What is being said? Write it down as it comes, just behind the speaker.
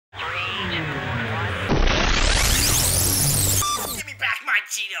Give me back my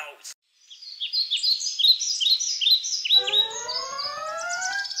Cheetos!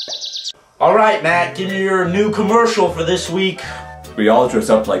 Alright, Matt, give me your new commercial for this week. We all dress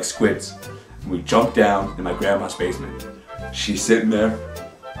up like squids. And we jump down in my grandma's basement. She's sitting there,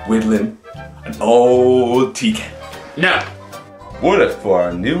 whittling an old tea kettle. No. What if for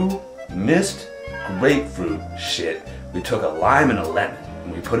our new mist grapefruit shit, we took a lime and a lemon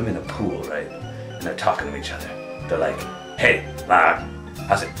and we put them in a pool, right? And they're talking to each other. They're like, hey, lime,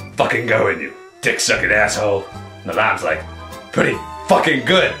 how's it fucking going, you dick-sucking asshole? And the lime's like, pretty fucking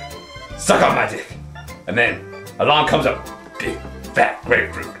good. Suck on my dick. And then along comes a big fat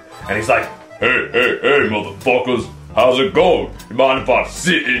grapefruit. And he's like, hey, motherfuckers, how's it going? You mind if I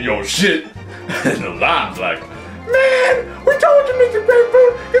sit in your shit? And the lime's like, man, we told you, Mr.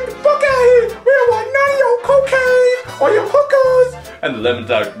 Grapefruit, get the fuck out of here. We don't want none of your cocaine or your hookers. And the lemon's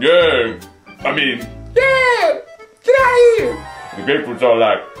like, yeah, get out of here. And the grapefruit's all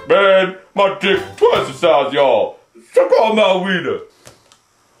like, man, my dick's twice the size, y'all. Suck on my wiener.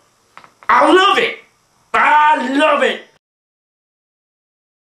 I love it! I love it!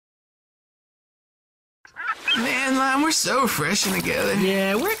 Man, Lime, we're so refreshing together.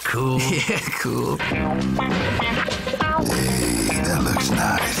 Yeah, we're cool. Yeah, cool. Hey, that looks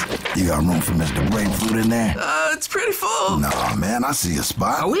nice. You got room for Mr. Grapefruit in there? It's pretty full. Nah, man, I see a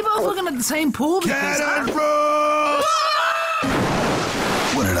spot. Are we both looking at the same pool? What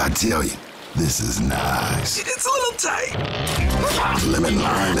did I tell you? This is nice. It's a little tight. Lemon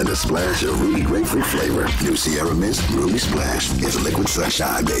lime and a splash of ruby grapefruit flavor. New Sierra Mist Ruby Splash. It's liquid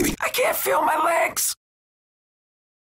sunshine, baby. I can't feel my legs.